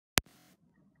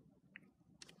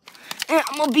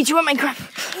I'm gonna beat you at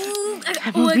Minecraft. Ooh,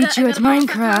 I'm gonna beat you at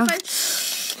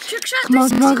Minecraft. Trick shot. Come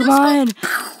on.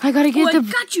 I gotta get I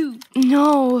got you.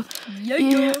 No.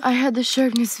 Yeah. I had the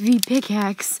Sharpness V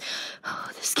pickaxe. Oh,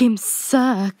 this game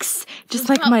sucks. Just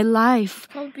like my life.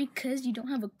 Probably because you don't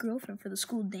have a girlfriend for the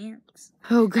school dance.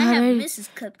 Oh God. I have Mrs.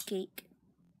 Cupcake.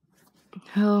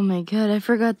 Oh my God, I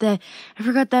forgot that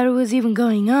it was even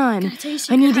going on. Can I tell you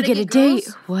I need to how get a date.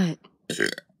 girls? What?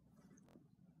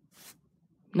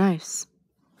 Nice.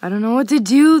 I don't know what to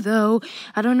do though.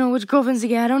 I don't know which girlfriends to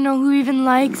get. I don't know who even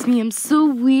likes me. I'm so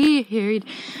weird.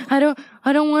 I don't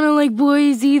want to like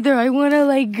boys either. I want to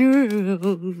like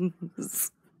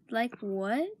girls. Like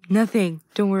what? Nothing.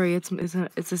 Don't worry. It's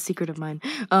a secret of mine.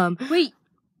 Wait.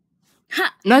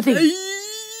 Ha. Nothing.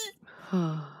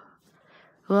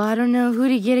 Well, I don't know who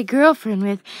to get a girlfriend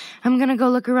with. I'm gonna go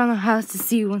look around the house to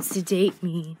see who wants to date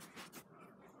me.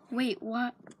 Wait,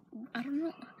 what? I don't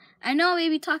know. I know I may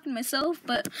be talking to myself,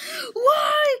 but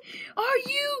why are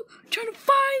you trying to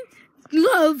find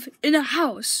love in a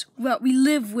house that we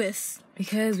live with?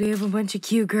 Because we have a bunch of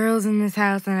cute girls in this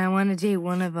house and I want to date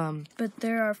one of them. But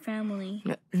they're our family.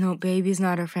 No, Baby's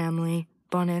not our family.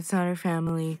 Bonnette's not our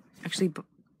family. Actually,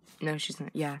 no, she's not.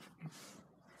 Yeah.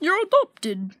 You're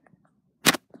adopted.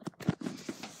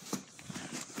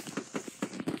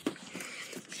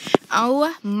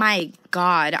 Oh my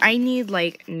God, I need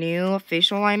like new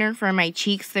facial liner for my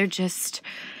cheeks. They're just,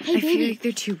 Hey, I baby, feel like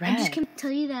they're too red. I just came to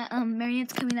tell you that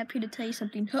Marionette's coming up here to tell you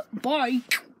something. Huh, bye.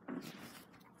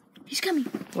 He's coming.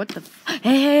 What the?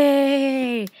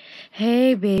 Hey,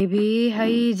 baby, how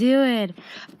you doing?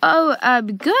 Oh,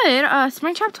 good.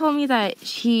 Springtrap told me that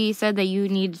he said that you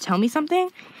need to tell me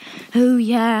something. Oh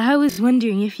yeah, I was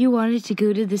wondering if you wanted to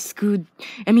go to the school.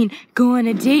 Go on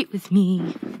a date with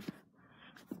me.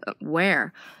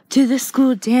 Where? To the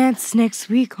school dance next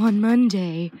week on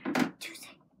Monday.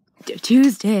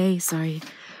 Tuesday, sorry.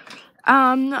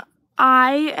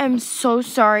 I am so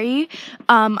sorry.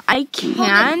 I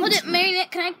can't. Hold it,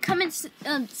 Marionette, can I come and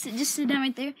just sit down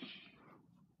right there?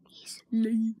 He's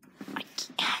late. I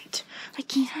can't.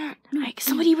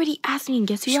 Somebody already asked me, and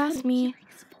guess who asked me?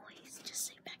 Just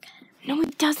sit back at him. No, he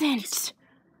doesn't.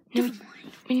 No,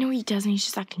 he doesn't. He's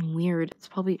just acting weird. It's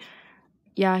probably...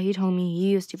 Yeah, he told me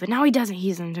he used to, but now he doesn't.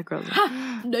 He's into girls. Shut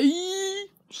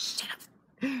up.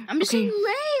 I'm just saying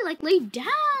lay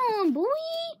down, boy.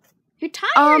 You're tired.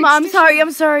 I'm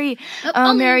sorry.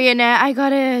 Marionette, I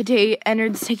got a date, and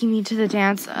it's taking me to the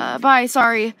dance. Bye,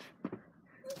 sorry.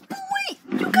 Wait,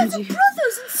 you guys are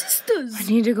brothers and sisters. I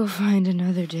need to go find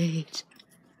another date.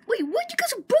 Wait, what? You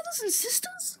guys are brothers and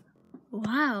sisters?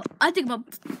 Wow. I think about...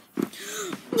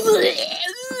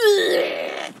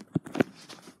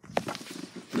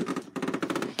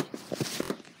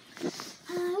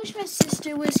 I wish my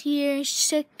sister was here,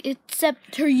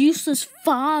 except her useless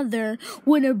father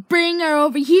wouldn't bring her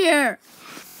over here.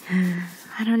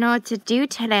 I don't know what to do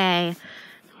today.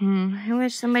 I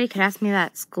wish somebody could ask me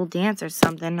that school dance or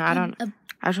something. I don't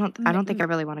think I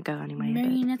really want to go anyway.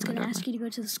 Marionette's gonna ask you to go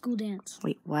to the school dance.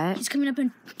 Wait, what? He's coming up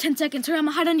in 10 seconds. Hurry, I'm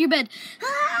gonna hide under your bed.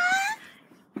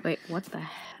 Wait, what the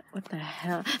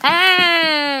hell?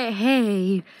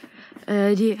 Hey!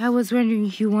 I was wondering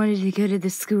if you wanted to go to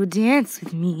the school dance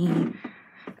with me.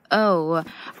 Oh,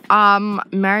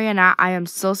 Marionette, I am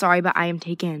so sorry, but I am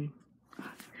taken.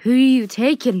 Who are you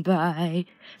taken by?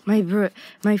 My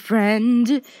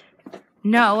friend?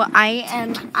 No, I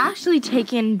am actually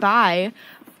taken by,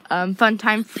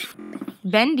 Funtime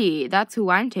Bendy. That's who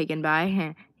I'm taken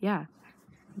by. Yeah,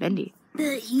 Bendy.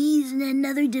 But he's in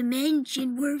another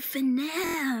dimension. We're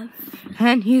FNAF.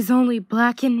 And he's only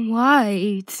black and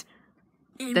white.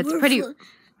 And That's pretty...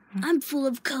 I'm full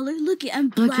of color. Look, I'm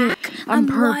black. I'm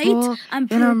purple. White. I'm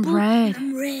and I'm purple. red. And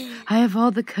I'm red. I have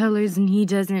all the colors and he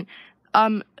doesn't.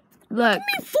 Look. Look at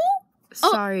me, fool.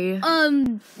 Sorry.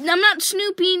 I'm not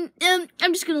snooping.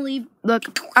 I'm just gonna leave.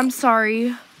 Look, I'm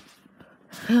sorry.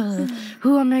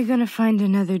 Who am I gonna find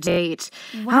another date?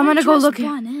 I'm gonna go look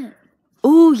at...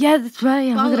 Oh, yeah, that's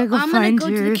right. I'm gonna go find her. I'm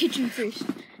gonna go to the kitchen first.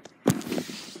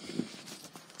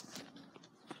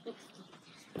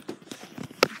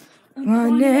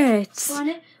 Bonnet.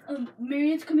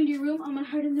 Marionette's coming to your room. I'm gonna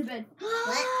hide in the bed.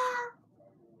 What?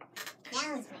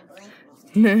 That was my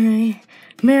boy.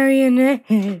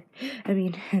 Marionette.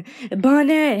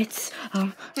 Bonnet.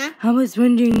 I was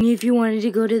wondering if you wanted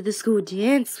to go to the school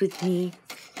dance with me.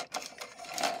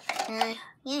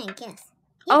 Yeah, I guess.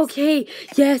 Yes. Okay,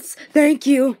 yes, thank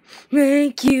you.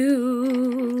 Thank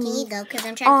you. Can you go? Because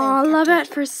I'm trying to love at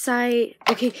first sight.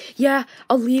 Okay, yeah,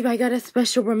 I'll leave. I got a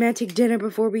special romantic dinner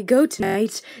before we go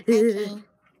tonight. Okay.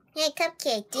 Hey,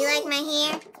 Cupcake, do you like my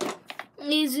hair?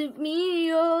 Is it me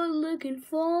you're looking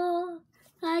for?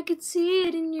 I could see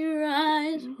it in your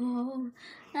eyes. Oh,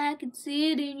 I could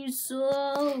see it in your soul.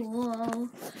 Hello,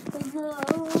 hello,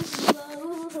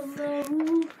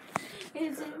 hello.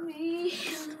 Is it me?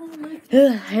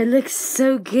 It looks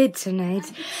so good tonight.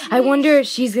 I wonder if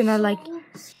she's gonna like.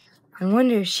 I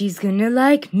wonder if she's gonna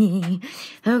like me.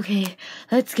 Okay,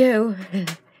 let's go.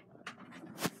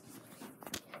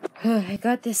 I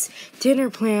got this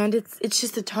dinner planned. It's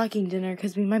just a talking dinner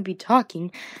because we might be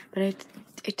talking, but I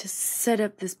just set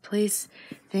up this place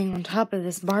thing on top of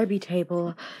this Barbie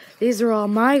table. These are all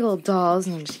my old dolls.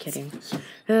 No, I'm just kidding.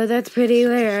 That's pretty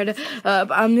weird.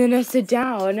 I'm gonna sit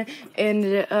down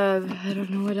and I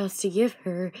don't know what else to give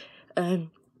her. I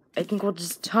think we'll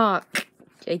just talk,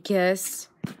 I guess.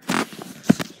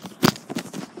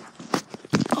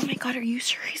 Oh my God, are you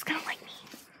sure he's gonna like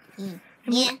me? I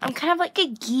mean, I'm kind of like a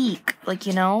geek, like,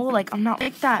 you know, like I'm not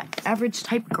like that average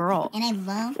type girl. And I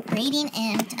love braiding,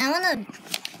 and I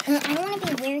don't want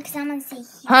to be weird because I'm going to say...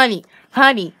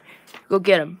 Honey, go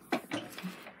get him.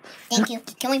 Thank you.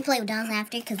 Can we play with dolls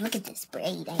after? Because look at this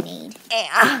braid I made.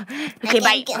 Okay,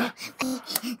 bye.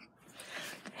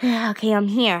 Okay, I'm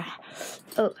here.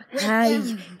 Oh, hi.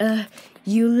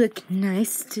 You look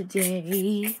nice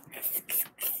today.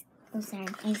 Oh, sorry.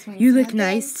 I just You look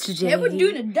nice today. Yeah, we're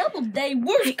doing a double day.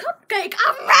 Where's Cupcake?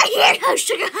 I'm right here,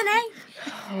 sugar honey.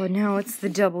 Oh, now it's the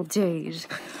double date.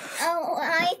 Oh,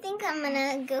 I think I'm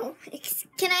gonna go.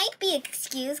 Can I be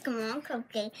excused? Come on,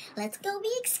 Cupcake. Let's go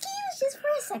be excused just for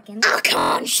a second. Oh, come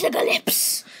on, sugar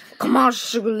lips. Come on,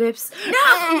 sugar lips.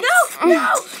 No.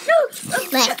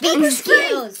 Let's be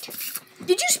excused.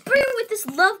 Did you spray her with this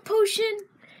love potion?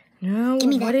 No,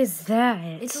 what is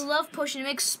that? It's a love potion. It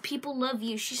makes people love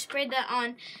you. She sprayed that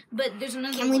on, but there's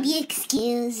another Can one. we be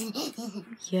excused?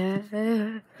 Yeah.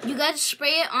 You gotta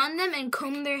spray it on them and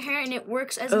comb their hair, and it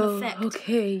works as an effect.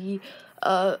 Okay.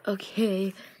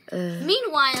 Okay.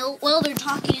 Meanwhile, while they're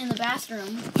talking in the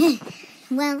bathroom.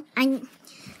 Well, I don't know.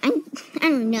 I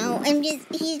don't know. I'm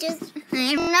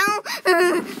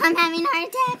having a heart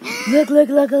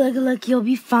attack. Look, you'll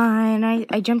be fine.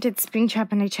 I jumped at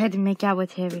Springtrap and I tried to make out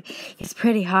with him. He's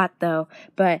pretty hot though.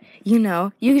 But, you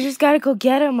know, you just gotta go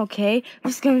get him, okay?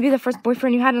 This is gonna be the first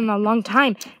boyfriend you had in a long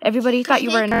time. Everybody thought you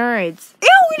were nerds. Ew,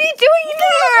 what are you doing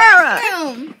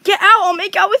there? Get out, I'll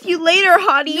make out with you later,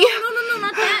 hottie. No,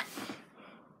 not that.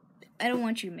 I don't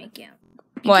want you to make out.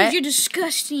 What? Because you're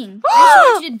disgusting. I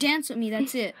just want you to dance with me,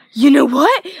 that's it. You know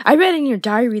what? I read in your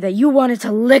diary that you wanted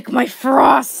to lick my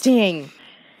frosting.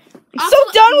 I'm so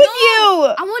done with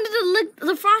you! I wanted to lick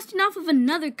the frosting off of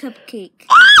another cupcake.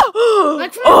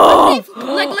 Like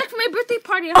for my birthday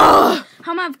party. I'm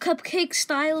gonna have cupcakes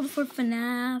styled for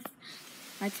FNAF.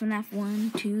 Like FNAF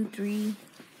 1, 2, 3.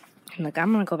 Look,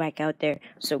 I'm gonna go back out there.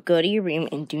 So go to your room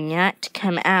and do not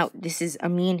come out. This is a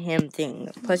me and him thing.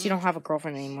 Plus, you don't have a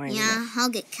girlfriend anymore. Yeah, I'll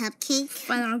get Cupcake.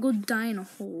 Fine, I'll go die in a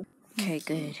hole. Okay,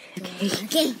 good.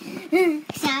 Okay. Okay.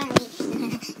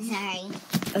 Sorry.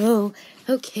 Oh,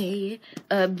 okay.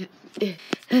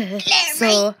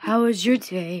 So, how was your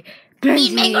day?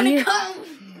 Brandy?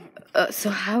 So,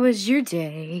 how was your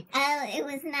day? Oh, it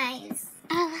was nice.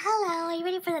 Oh, hello. Are you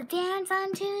ready for the dance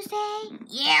on Tuesday?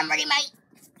 Yeah, I'm ready, mate.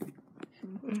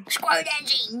 Square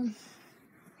dancing.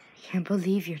 Can't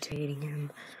believe you're dating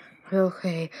him.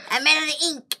 Okay. I'm made of the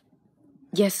ink.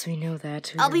 Yes, we know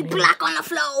that. I'll be black on the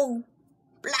floor.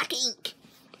 Black ink.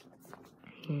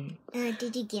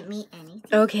 Did you get me anything?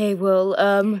 Okay, well,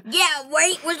 Yeah,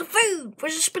 wait, where's the food?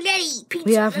 Where's the spaghetti? Pizza,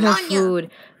 we have no lasagna?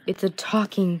 food. It's a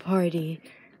talking party.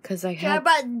 Because I Yeah, had...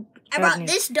 I brought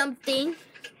this dumb thing.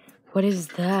 What is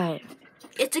that?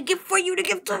 It's a gift for you to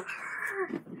give to her.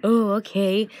 Oh,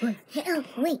 okay. Wait. Here,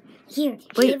 Wait,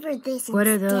 give her this instead. what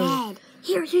are those?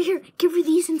 Here. Give her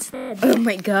these instead. Oh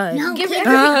my god. No, Give give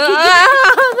her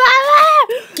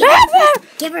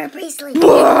Give her a bracelet. Give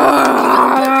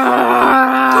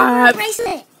her a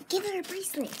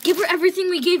bracelet. Give her everything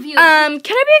we gave you. Can I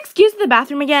be excused to the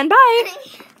bathroom again? Bye.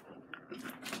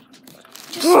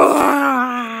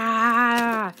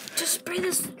 Just spray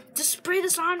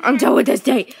this on her. I'm done with this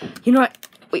date. You know what?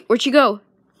 Wait, where'd she go?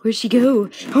 Where'd she go?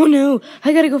 Oh no,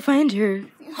 I gotta go find her.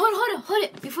 Hold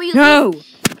it. Before you No. leave.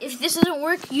 If this doesn't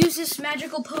work, use this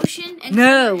magical potion and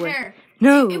No. cut her hair.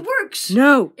 No. It works.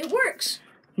 No. It works.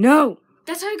 No.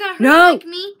 That's how you got her No. like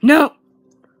me. No.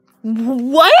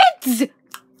 What?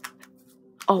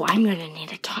 Oh, I'm gonna need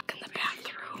to talk in the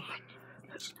bathroom.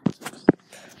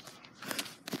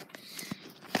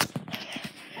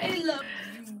 I love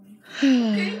you.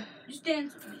 Okay? Just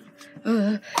dance with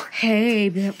me. Hey,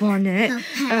 Barnett.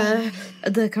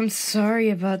 Look, I'm sorry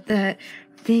about that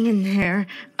thing in there.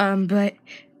 But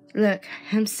Look,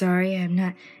 I'm sorry I'm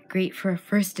not great for a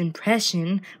first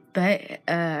impression, but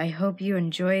I hope you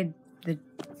enjoyed the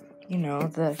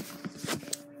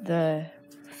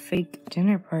fake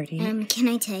dinner party. Can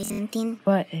I tell you something?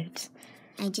 What?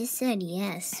 I just said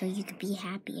yes, so you could be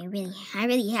happy. I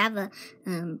really have a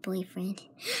boyfriend.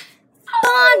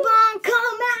 Bon,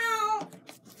 come out!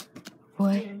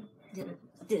 What? Dun,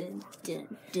 dun,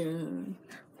 dun, dun.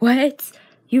 What?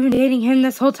 You've been dating him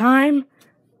this whole time?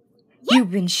 Yeah,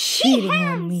 You've been cheating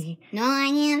on me. No, I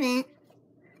haven't.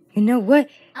 You know what?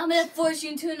 I'm gonna force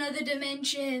you into another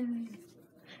dimension.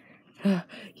 You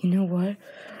know what?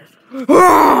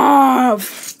 Ah!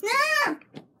 No!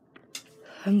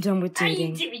 I'm done with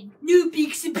dating. No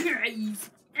big surprise.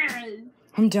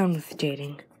 I'm done with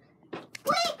dating.